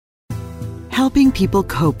helping people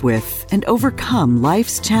cope with and overcome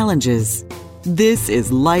life's challenges. This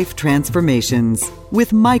is Life Transformations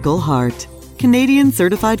with Michael Hart, Canadian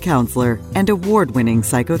Certified Counselor and award-winning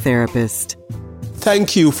psychotherapist.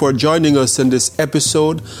 Thank you for joining us in this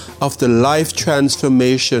episode of the Life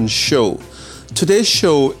Transformation Show. Today's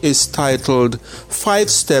show is titled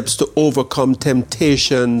 5 Steps to Overcome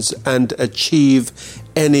Temptations and Achieve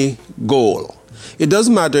Any Goal. It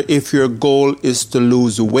doesn't matter if your goal is to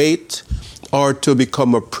lose weight or to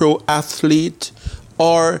become a pro athlete,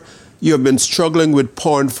 or you've been struggling with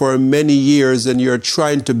porn for many years and you're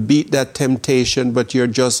trying to beat that temptation, but you're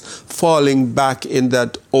just falling back in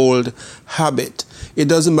that old habit. It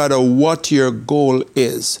doesn't matter what your goal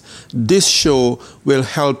is. This show will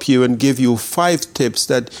help you and give you 5 tips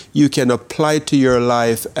that you can apply to your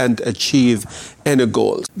life and achieve any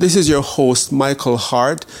goals. This is your host, Michael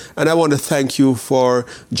Hart, and I want to thank you for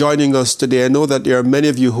joining us today. I know that there are many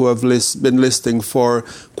of you who have been listening for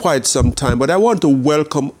quite some time, but I want to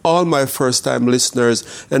welcome all my first-time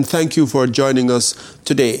listeners and thank you for joining us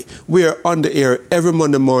today. We are on the air every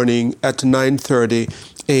Monday morning at 9:30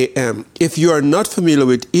 a.m. If you are not familiar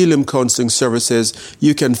with Elim Counseling Services,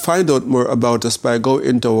 you can find out more about us by going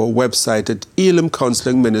into our website at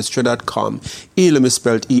elimcounselingministry.com. Elim is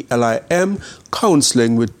spelled E-L-I-M,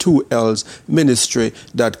 counseling with 2 L's,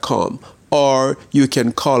 ministry.com. Or you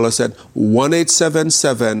can call us at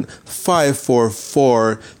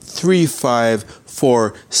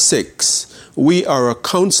 1-877-544-3546. We are a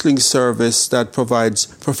counseling service that provides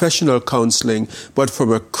professional counseling, but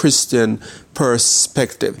from a Christian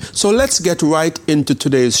perspective. So let's get right into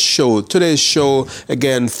today's show. Today's show,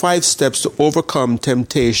 again, 5 steps to overcome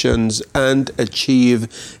temptations and achieve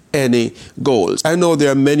any goals. I know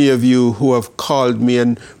there are many of you who have called me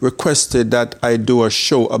and requested that I do a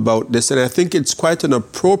show about this, and I think it's quite an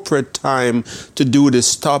appropriate time to do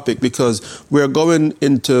this topic because we're coming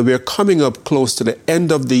up close to the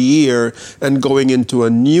end of the year and going into a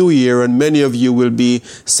new year, and many of you will be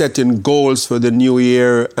setting goals for the new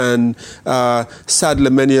year, and sadly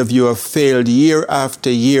many of you have failed year after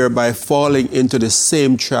year by falling into the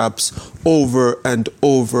same traps over and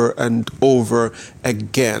over and over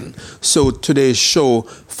again. So today's show,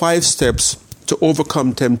 5 steps to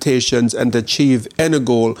overcome temptations and achieve any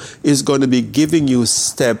goal, is going to be giving you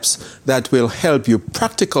steps that will help you,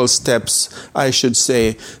 practical steps, I should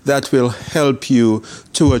say, that will help you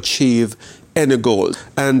to achieve any goal.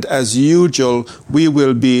 And as usual, we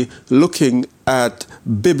will be looking at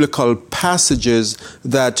biblical passages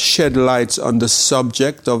that shed lights on the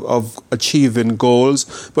subject of achieving goals,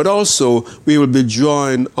 but also we will be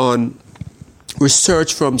drawing on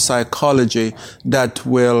research from psychology that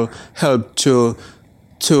will help to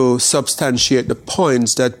substantiate the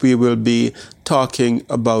points that we will be talking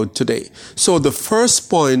about today. So the first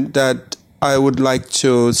point that I would like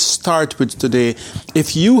to start with today,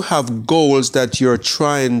 if you have goals that you're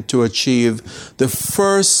trying to achieve, the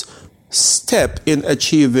first step in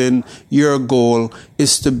achieving your goal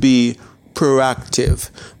is to be proactive.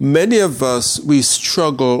 Many of us, we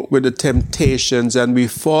struggle with the temptations and we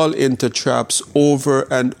fall into traps over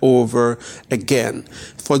and over again.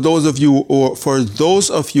 For those of you who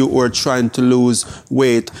are trying to lose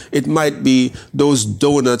weight, it might be those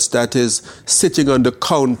donuts that is sitting on the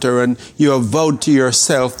counter and you have vowed to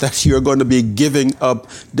yourself that you're going to be giving up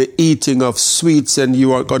the eating of sweets and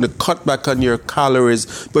you are going to cut back on your calories.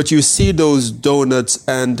 But you see those donuts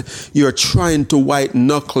and you're trying to white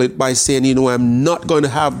knuckle it by saying, I'm not going to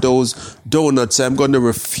have those donuts. I'm going to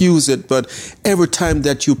refuse it. But every time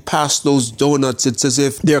that you pass those donuts, it's as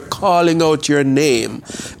if they're calling out your name.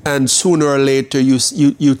 And sooner or later, you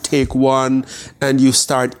take one and you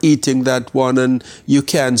start eating that one and you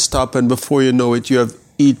can't stop. And before you know it, you have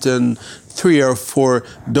eaten 3 or 4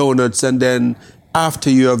 donuts. And then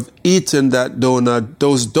after you have eaten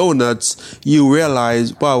those donuts, you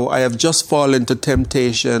realize, wow, I have just fallen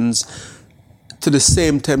into the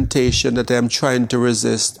same temptation that I'm trying to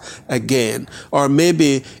resist again. Or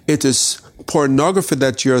maybe it is pornography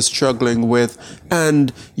that you're struggling with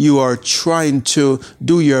and you are trying to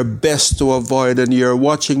do your best to avoid, and you're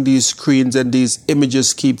watching these screens and these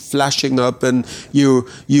images keep flashing up, and you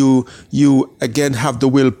again have the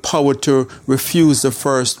willpower to refuse the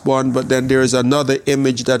first one, but then there's another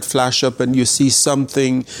image that flash up and you see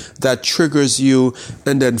something that triggers you,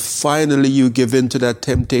 and then finally you give in to that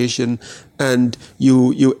temptation and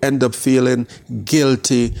you end up feeling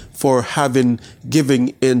guilty for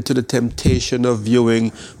giving in to the temptation of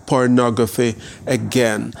viewing pornography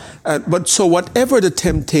again. But so whatever the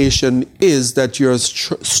temptation is that you're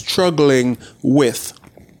struggling with,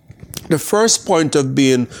 the first point of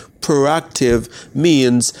being proactive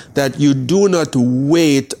means that you do not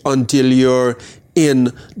wait until you're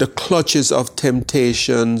in the clutches of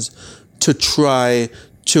temptations to try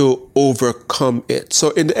to overcome it.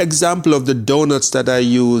 So in the example of the donuts that I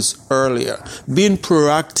used earlier, being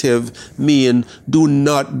proactive means do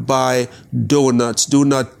not buy donuts, do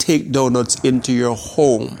not take donuts into your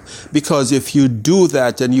home. Because if you do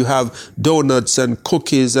that and you have donuts and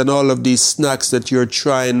cookies and all of these snacks that you're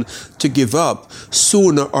trying to give up,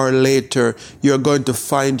 sooner or later you're going to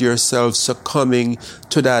find yourself succumbing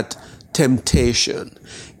to that temptation.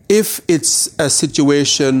 If it's a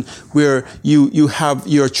situation where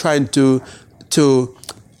you're trying to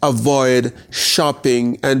avoid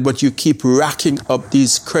shopping but you keep racking up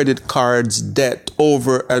these credit cards debt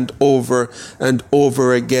over and over and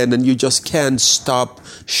over again and you just can't stop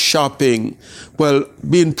shopping, well,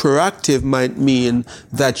 being proactive might mean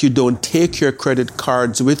that you don't take your credit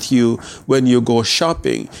cards with you when you go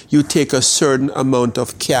shopping. You take a certain amount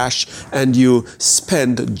of cash and you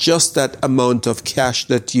spend just that amount of cash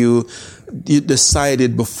that you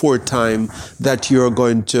decided before time that you're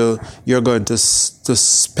going to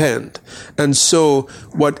spend. And so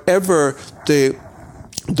whatever the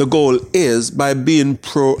goal is, by being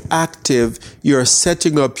proactive, you're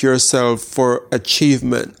setting up yourself for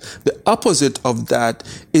achievement. The opposite of that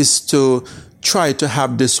is to try to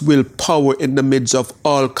have this willpower in the midst of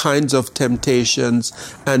all kinds of temptations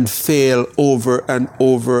and fail over and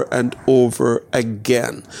over and over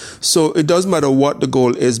again. So it doesn't matter what the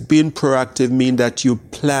goal is. Being proactive means that you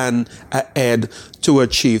plan ahead to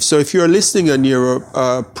achieve. So if you're listening and you're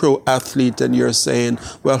a pro athlete and you're saying,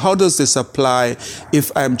 well, how does this apply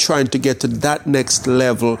if I'm trying to get to that next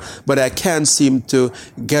level, but I can't seem to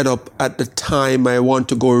get up at the time I want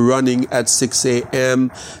to go running at 6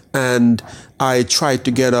 a.m. and I try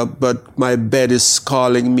to get up, but my bed is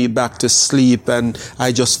calling me back to sleep and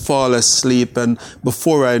I just fall asleep. And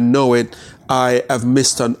before I know it, I have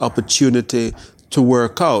missed an opportunity to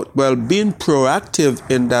work out. Well, being proactive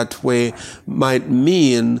in that way might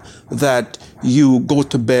mean that you go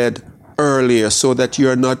to bed earlier so that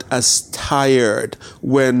you're not as tired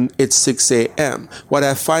when it's 6 a.m. What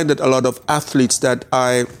I find that a lot of athletes that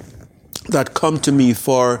come to me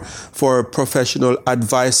for professional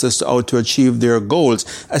advice as to how to achieve their goals,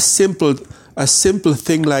 a simple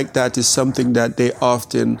thing like that is something that they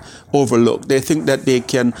often overlook. They think that they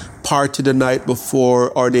can party the night before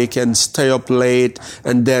or they can stay up late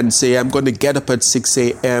and then say, I'm going to get up at 6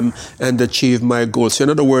 a.m. and achieve my goals. So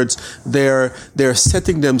in other words, they're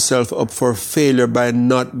setting themselves up for failure by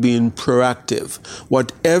not being proactive.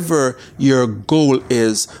 Whatever your goal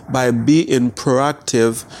is, by being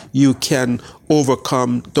proactive, you can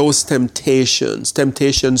overcome those temptations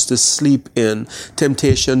to sleep in,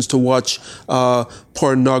 temptations to watch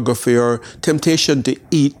pornography, or temptation to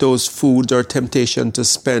eat those foods, or temptation to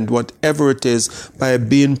spend. Whatever it is, by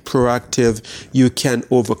being proactive, you can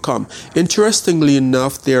overcome. Interestingly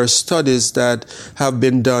enough, there are studies that have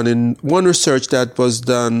been done. In one research that was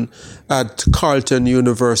done at Carleton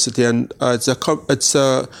University, and it's a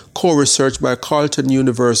co-research by Carleton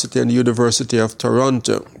University and University of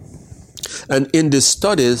Toronto. And in these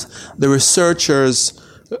studies, the researchers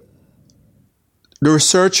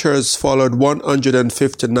followed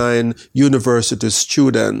 159 university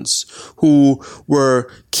students who were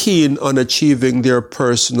keen on achieving their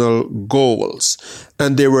personal goals,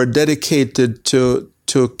 and they were dedicated to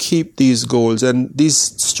keep these goals. And these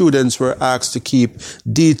students were asked to keep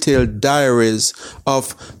detailed diaries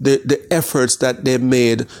of the efforts that they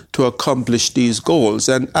made to accomplish these goals.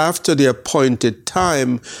 And after the appointed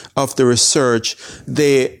time of the research,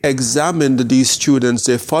 they examined these students.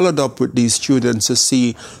 They followed up with these students to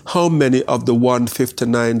see how many of the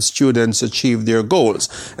 159 students achieved their goals.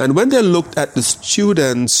 And when they looked at the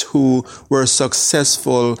students who were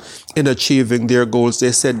successful in achieving their goals,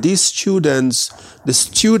 they said the students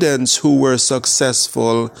who were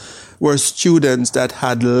successful were students that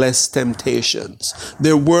had less temptations.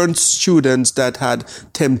 There weren't students that had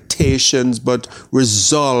temptations but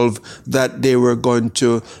resolve that they were going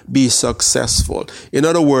to be successful. In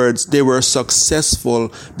other words, they were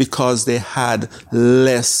successful because they had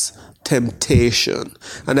less temptation.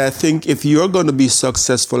 And I think if you're going to be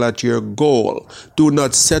successful at your goal, do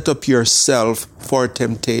not set up yourself for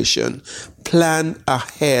temptation. Plan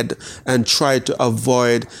ahead and try to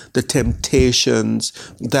avoid the temptations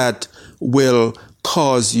that will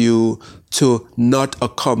cause you to not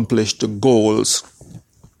accomplish the goals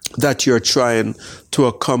that you're trying to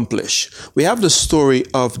accomplish. We have the story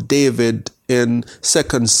of David in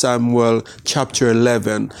 2 Samuel chapter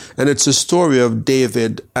 11, and it's a story of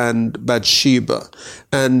David and Bathsheba.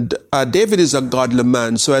 And David is a godly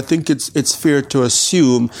man, so I think it's fair to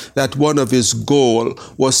assume that one of his goals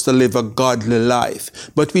was to live a godly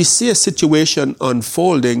life. But we see a situation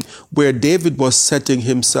unfolding where David was setting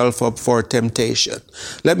himself up for temptation.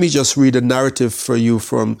 Let me just read a narrative for you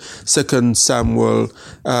from 2 Samuel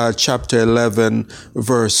chapter 11,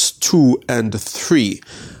 verse 2 and 3.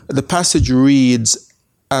 The passage reads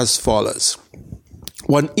as follows.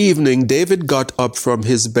 One evening, David got up from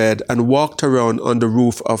his bed and walked around on the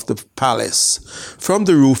roof of the palace. From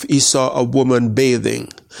the roof, he saw a woman bathing.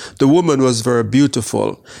 The woman was very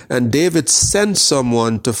beautiful, and David sent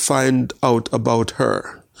someone to find out about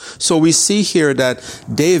her. So we see here that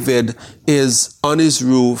David is on his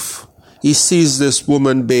roof. He sees this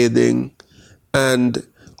woman bathing, and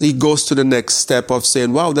he goes to the next step of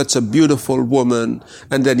saying, wow, that's a beautiful woman.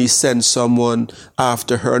 And then he sends someone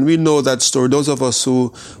after her. And we know that story. Those of us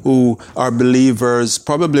who are believers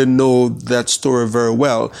probably know that story very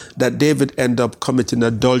well, that David ended up committing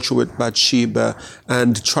adultery with Bathsheba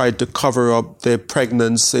and tried to cover up the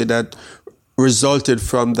pregnancy that resulted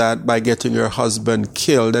from that by getting her husband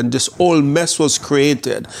killed. And this whole mess was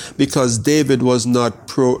created because David was not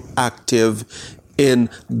proactive in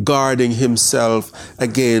guarding himself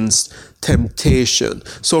against temptation.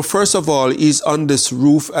 So first of all, he's on this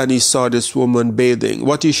roof and he saw this woman bathing.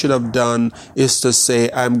 What he should have done is to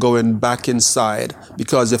say, I'm going back inside,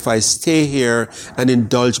 because if I stay here and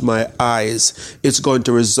indulge my eyes, it's going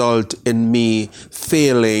to result in me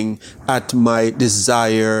failing at my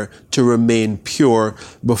desire to remain pure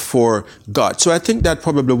before God. So I think that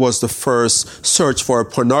probably was the first search for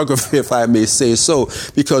pornography, if I may say so,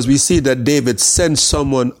 because we see that David sent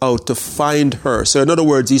someone out to find her. So in other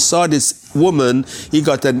words, he saw this woman, he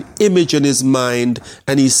got an image in his mind,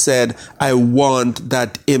 and he said, I want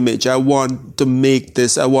that image. I want to make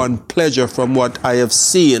this. I want pleasure from what I have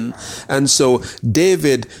seen. And so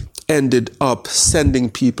David ended up sending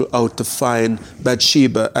people out to find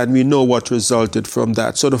Bathsheba, and we know what resulted from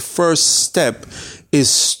that. So the first step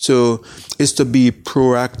is to be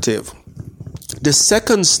proactive. The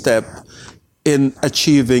second step in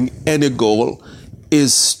achieving any goal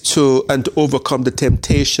is to overcome the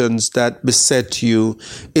temptations that beset you,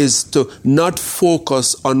 is to not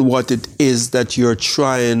focus on what it is that you're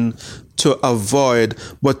trying to avoid,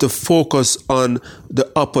 but to focus on the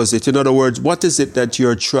opposite. In other words, what is it that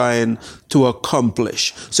you're trying to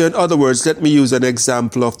accomplish? So in other words, let me use an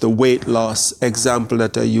example of the weight loss example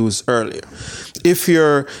that I used earlier. If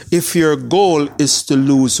your goal is to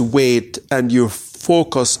lose weight and you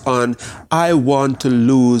focus on, I want to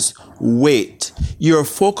lose weight, you're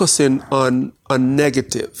focusing on a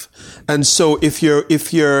negative. And so if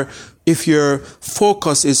your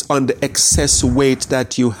focus is on the excess weight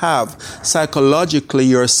that you have, psychologically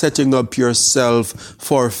you're setting up yourself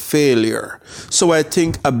for failure. So I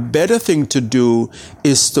think a better thing to do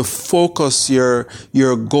is to focus your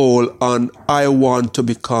goal on, I want to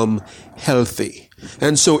become healthy.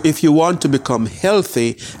 And so if you want to become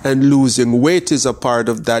healthy, and losing weight is a part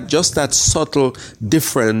of that, just that subtle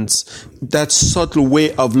difference, that subtle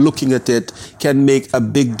way of looking at it can make a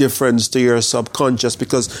big difference to your subconscious,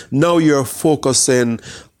 because now you're focusing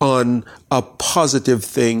on a positive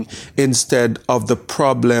thing instead of the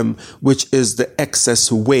problem, which is the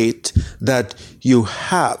excess weight that you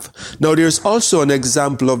have. Now, there's also an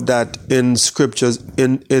example of that in scriptures.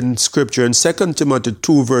 In Scripture, in 2 Timothy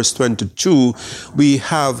 2, verse 22, we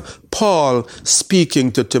have Paul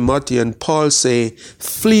speaking to Timothy, and Paul say,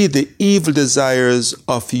 flee the evil desires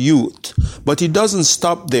of youth. But he doesn't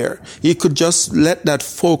stop there. He could just let that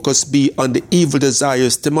focus be on the evil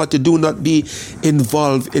desires. Timothy, do not be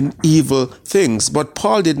involved in evil things. But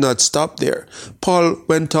Paul did not stop there. Paul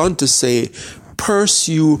went on to say,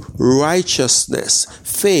 pursue righteousness,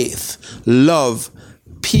 faith, love,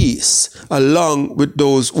 peace, along with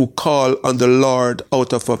those who call on the Lord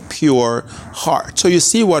out of a pure heart. So you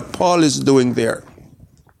see what Paul is doing there.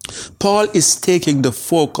 Paul is taking the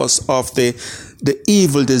focus of the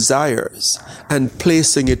evil desires and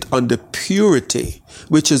placing it on the purity,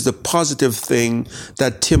 which is the positive thing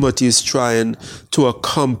that Timothy is trying to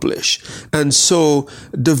accomplish. And so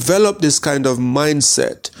develop this kind of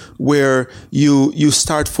mindset where you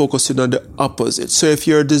start focusing on the opposite. So if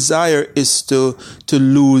your desire is to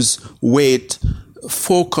lose weight,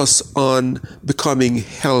 focus on becoming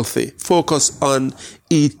healthy. Focus on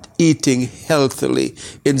eating healthily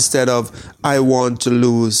instead of I want to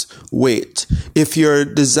lose weight. If your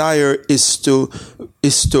desire is to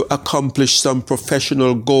accomplish some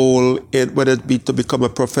professional goal, whether it be to become a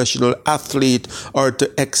professional athlete or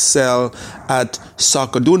to excel at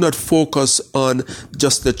soccer, do not focus on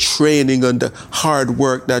just the training and the hard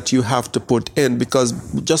work that you have to put in, because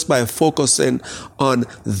just by focusing on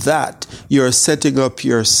that, you're setting up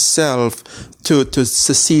yourself to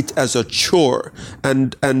see it as a chore.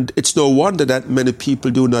 And it's no wonder that many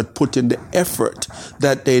people do not put in the effort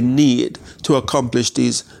that they need to accomplish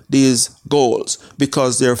these goals,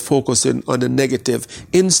 because they're focusing on the negative.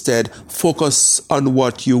 Instead, focus on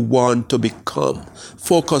what you want to become.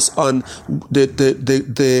 Focus on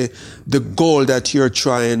the goal that you're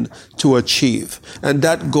trying to achieve. And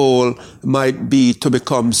that goal might be to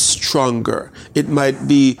become stronger. It might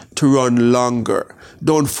be to run longer.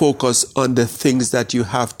 Don't focus on the things that you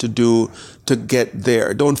have to do to get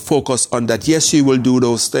there. Don't focus on that. Yes, you will do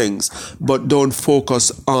those things, but don't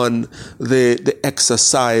focus on the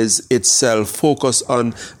exercise itself. Focus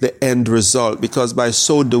on the end result, because by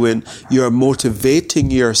so doing, you're motivating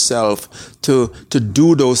yourself to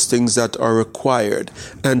do those things that are required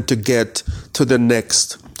and to get to the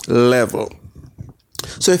next level.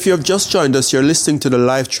 So if you have just joined us, you're listening to the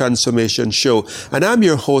Life Transformation Show, and I'm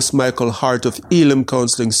your host, Michael Hart of Elim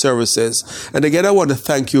Counseling Services. And again, I want to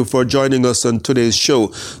thank you for joining us on today's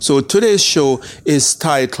show. So today's show is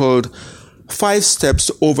titled 5 Steps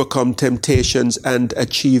to Overcome Temptations and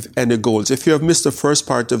Achieve Any Goals. If you have missed the first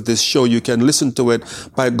part of this show, you can listen to it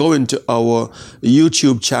by going to our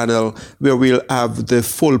YouTube channel, where we'll have the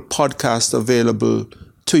full podcast available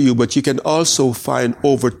to you, but you can also find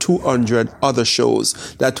over 200 other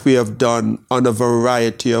shows that we have done on a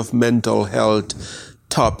variety of mental health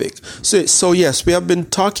topic. So yes, we have been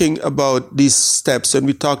talking about these steps, and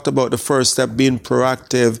we talked about the first step being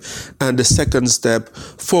proactive, and the second step,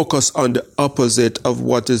 focus on the opposite of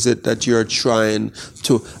what is it that you're trying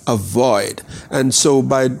to avoid. And so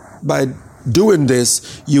by doing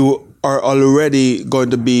this, you are already going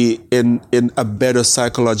to be in a better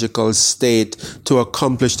psychological state to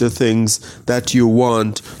accomplish the things that you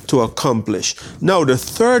want to accomplish. Now, the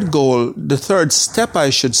third step, I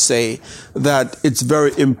should say, that it's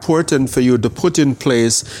very important for you to put in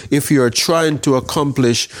place if you're trying to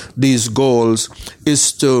accomplish these goals,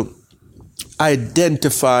 is to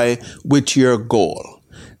identify with your goal.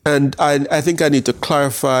 And I think I need to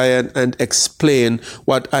clarify and explain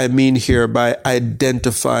what I mean here by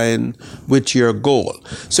identifying with your goal.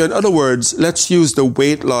 So in other words, let's use the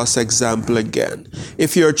weight loss example again.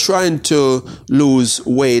 If you're trying to lose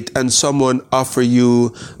weight and someone offer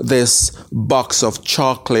you this box of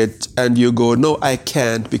chocolate and you go, no, I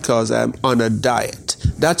can't because I'm on a diet.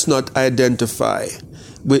 That's not identifying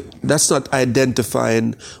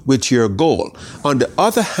with your goal. On the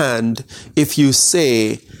other hand, if you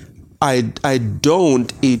say, I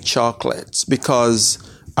don't eat chocolates because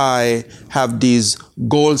I have these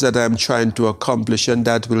goals that I'm trying to accomplish and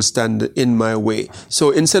that will stand in my way. So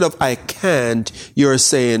instead of I can't, you're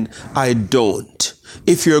saying I don't.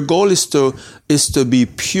 If your goal is to be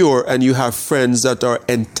pure and you have friends that are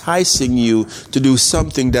enticing you to do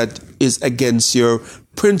something that is against your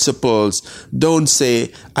principles, don't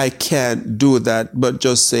say I can't do that, but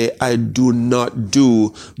just say I do not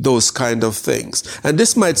do those kind of things. And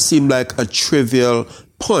this might seem like a trivial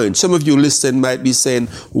point. Some of you listening might be saying,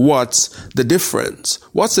 what's the difference?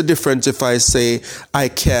 What's the difference if I say I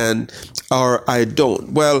can or I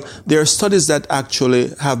don't? Well, there are studies that actually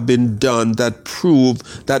have been done that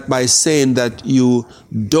prove that by saying that you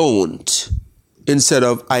don't instead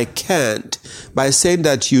of I can't, by saying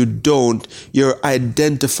that you don't, you're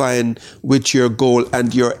identifying with your goal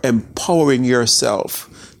and you're empowering yourself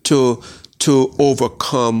to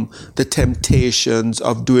overcome the temptations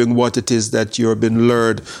of doing what it is that you've been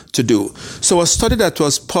lured to do. So a study that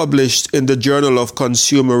was published in the Journal of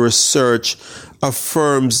Consumer Research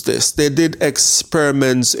affirms this. They did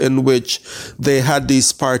experiments in which they had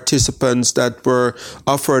these participants that were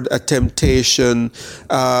offered a temptation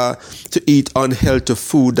to eat unhealthy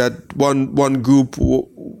food, that one group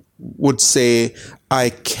would say, I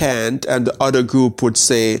can't, and the other group would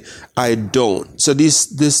say, I don't. So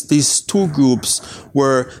these two groups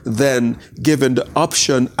were then given the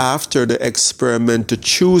option after the experiment to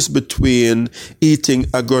choose between eating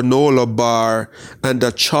a granola bar and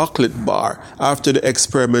a chocolate bar after the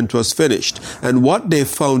experiment was finished. And what they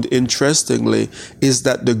found, interestingly, is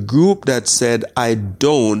that the group that said, I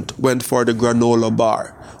don't, went for the granola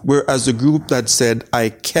bar. whereas the group that said, I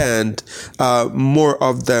can't, more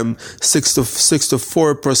of them,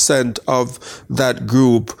 64% of that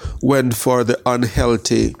group went for the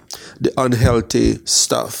unhealthy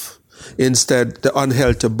stuff. Instead, the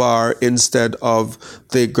unhealthy bar instead of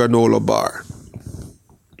the granola bar.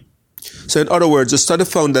 So in other words, the study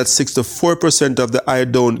found that 64% of the I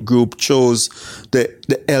don't group chose the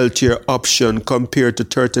healthier option compared to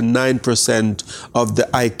 39% of the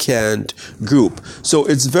I can't group. So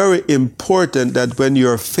it's very important that when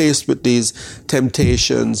you're faced with these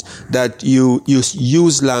temptations, that you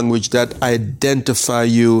use language that identify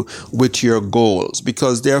you with your goals,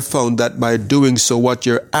 because they're found that by doing so, what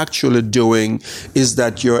you're actually doing is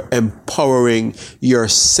that you're empowering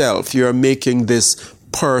yourself. You're making this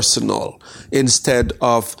personal instead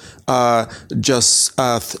of just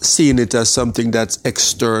seeing it as something that's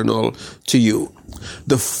external to you.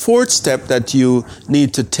 The fourth step that you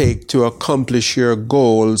need to take to accomplish your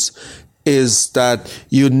goals is that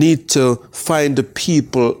you need to find the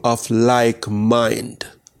people of like mind.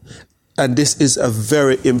 And this is a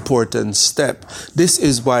very important step. This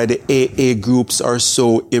is why the AA groups are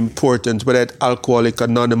so important, whether it's Alcoholics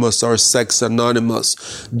Anonymous or Sex Anonymous.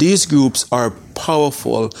 These groups are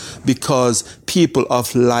powerful because people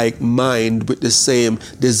of like mind with the same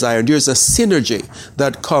desire. There's a synergy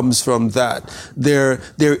that comes from that. There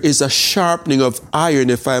is a sharpening of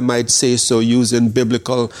iron, if I might say so, using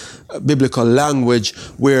biblical language,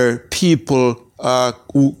 where people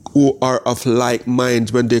who are of like mind,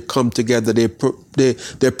 when they come together, they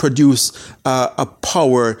produce a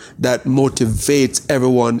power that motivates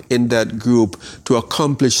everyone in that group to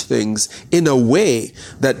accomplish things in a way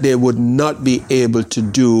that they would not be able to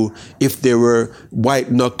do if they were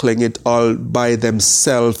white knuckling it all by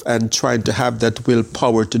themselves and trying to have that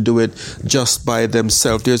willpower to do it just by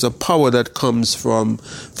themselves. There's a power that comes from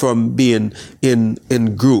being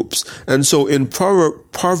in groups. And so in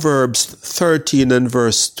Proverbs 13 and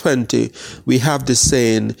verse 20, we have the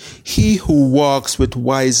saying, "He who walks with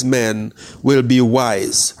wise men will be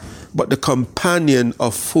wise, but the companion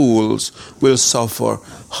of fools will suffer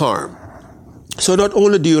harm." So not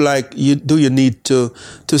only do you need to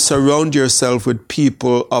surround yourself with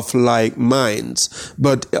people of like minds,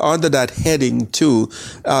 but under that heading too,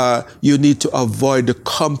 you need to avoid the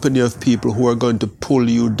company of people who are going to pull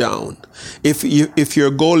you down. If your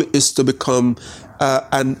goal is to become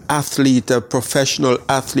an athlete, a professional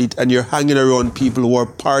athlete, and you're hanging around people who are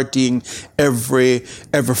partying every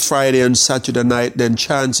Friday and Saturday night, then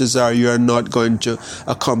chances are you are not going to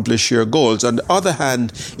accomplish your goals. On the other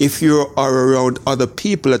hand, if you are around other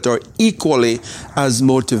people that are equally as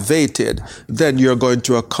motivated, then you're going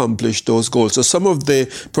to accomplish those goals. So some of the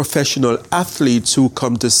professional athletes who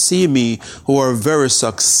come to see me, who are very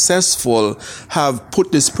successful, have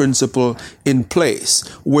put this principle in place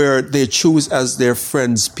where they choose as their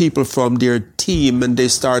friends people from their team, and they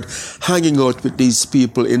start hanging out with these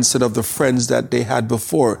people instead of the friends that they had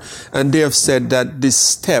before. And they have said that this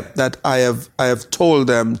step that I have told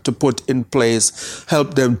them to put in place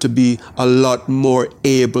helped them to be a lot more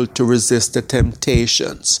able to resist the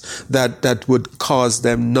temptations that would cause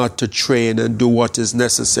them not to train and do what is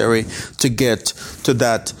necessary to get to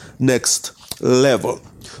that next level.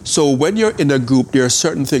 So when you're in a group, there are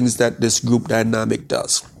certain things that this group dynamic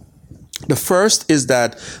does. The first is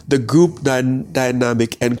that the group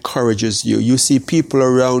dynamic encourages you. You see people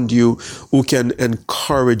around you who can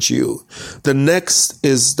encourage you. The next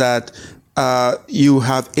is that you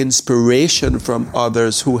have inspiration from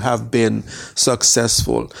others who have been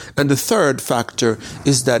successful. And the third factor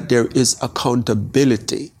is that there is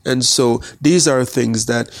accountability. And so these are things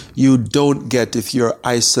that you don't get if you're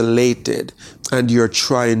isolated and you're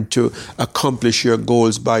trying to accomplish your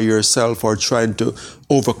goals by yourself or trying to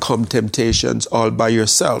overcome temptations all by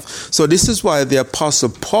yourself. So this is why the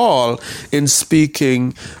Apostle Paul, in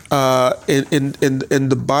speaking in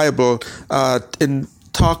the Bible,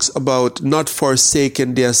 talks about not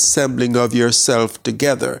forsaking the assembling of yourself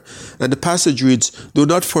together. And the passage reads, "Do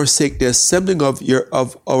not forsake the assembling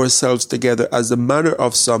of ourselves together as the manner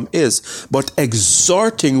of some is, but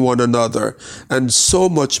exhorting one another, and so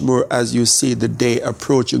much more as you see the day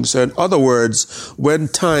approaching." So in other words, when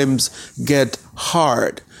times get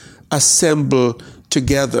hard, assemble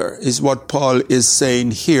together is what Paul is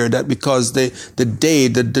saying here, that because the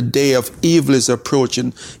day of evil is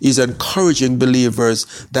approaching, he's encouraging believers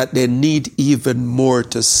that they need even more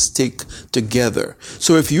to stick together.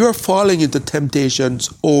 So if you're falling into temptations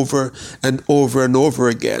over and over and over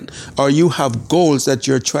again, or you have goals that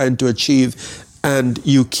you're trying to achieve and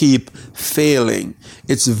you keep failing,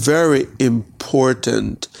 it's very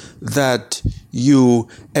important that you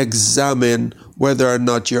examine whether or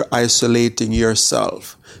not you're isolating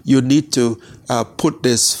yourself. You need to put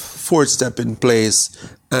this fourth step in place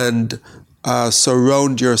and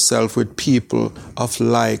surround yourself with people of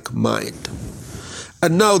like mind.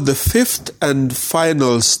 And now the fifth and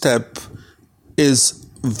final step is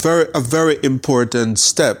a very important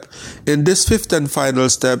step. In this fifth and final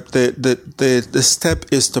step, the step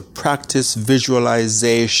is to practice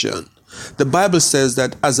visualization. The Bible says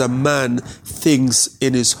that as a man thinks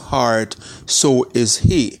in his heart, so is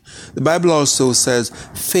he. The Bible also says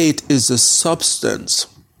faith is the substance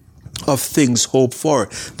of things hoped for,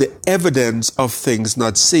 the evidence of things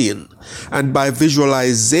not seen. And by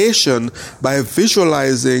visualization, by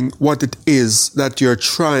visualizing what it is that you're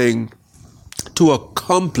trying to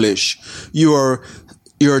accomplish, you're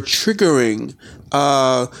triggering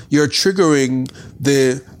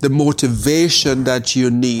the motivation that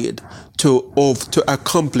you need to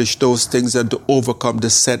accomplish those things and to overcome the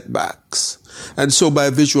setbacks. And so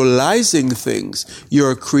by visualizing things,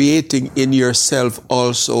 you're creating in yourself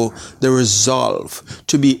also the resolve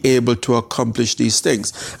to be able to accomplish these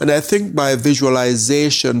things. And I think by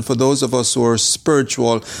visualization, for those of us who are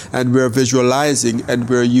spiritual and we're visualizing and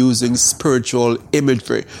we're using spiritual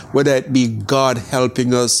imagery, whether it be God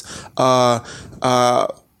helping us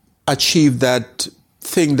achieve that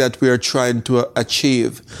thing that we are trying to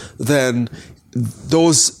achieve, then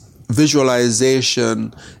those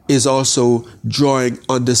visualization is also drawing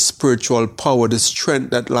on the spiritual power, the strength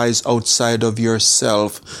that lies outside of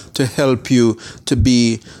yourself to help you to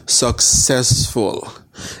be successful.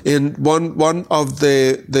 In one of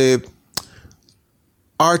the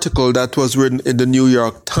article that was written in the New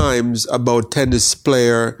York Times about tennis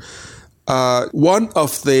player, one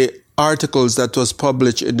of the articles that was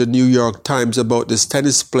published in the New York Times about this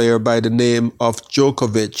tennis player by the name of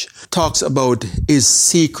Djokovic talks about his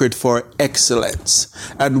secret for excellence.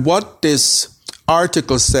 And what this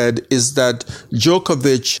article said is that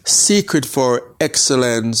Djokovic's secret for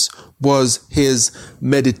excellence was his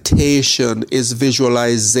meditation, his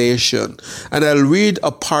visualization. And I'll read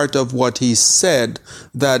a part of what he said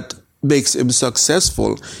that makes him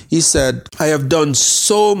successful. He said, "I have done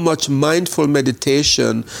so much mindful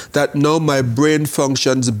meditation that now my brain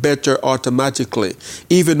functions better automatically,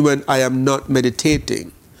 even when I am not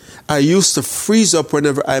meditating. I used to freeze up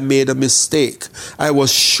whenever I made a mistake. I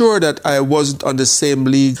was sure that I wasn't in the same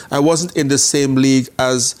league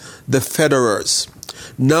as the Federers.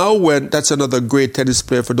 Now that's another great tennis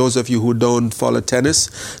player for those of you who don't follow tennis.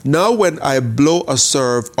 Now when I blow a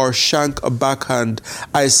serve or shank a backhand,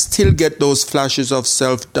 I still get those flashes of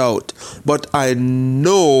self-doubt, but I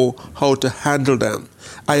know how to handle them.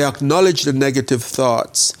 I acknowledge the negative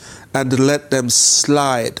thoughts and let them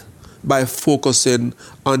slide by focusing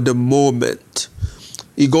on the moment."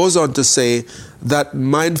 He goes on to say that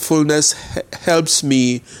mindfulness helps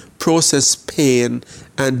me process pain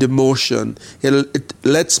and emotion. It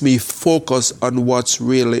lets me focus on what's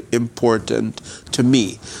really important to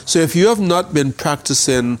me. So if you have not been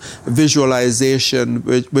practicing visualization,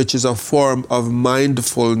 which is a form of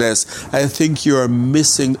mindfulness, I think you are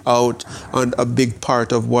missing out on a big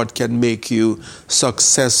part of what can make you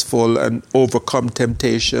successful and overcome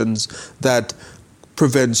temptations that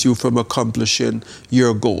prevents you from accomplishing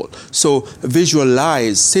your goal. So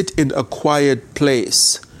visualize, sit in a quiet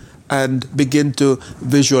place and begin to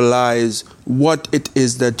visualize what it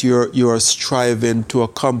is that you're striving to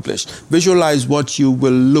accomplish. Visualize what you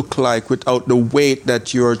will look like without the weight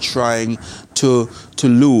that you're trying to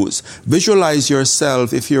lose. Visualize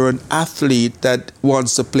yourself, if you're an athlete that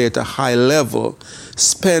wants to play at a high level,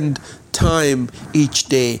 spend time each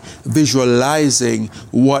day visualizing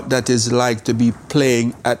what that is like to be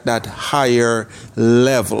playing at that higher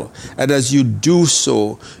level. And as you do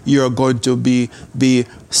so, you're going to be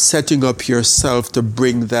setting up yourself to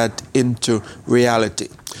bring that into reality.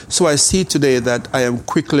 So I see today that I am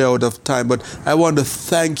quickly out of time, but I want to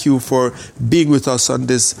thank you for being with us on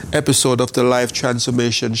this episode of the Life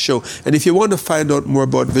Transformation Show. And if you want to find out more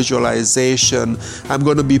about visualization, I'm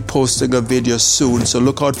going to be posting a video soon. So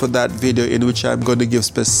look out for that video in which I'm going to give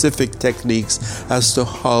specific techniques as to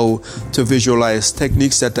how to visualize,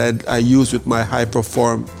 techniques that I use with my high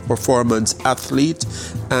performance athlete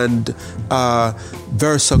and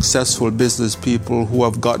very successful business people who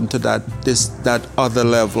have gotten to that other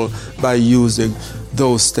level by using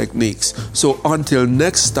those techniques. So until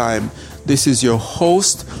next time, this is your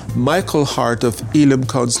host, Michael Hart of Elim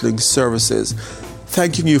Counseling Services,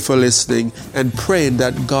 thanking you for listening and praying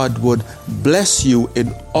that God would bless you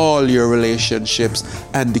in all your relationships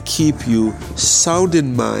and keep you sound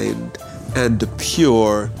in mind and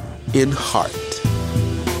pure in heart.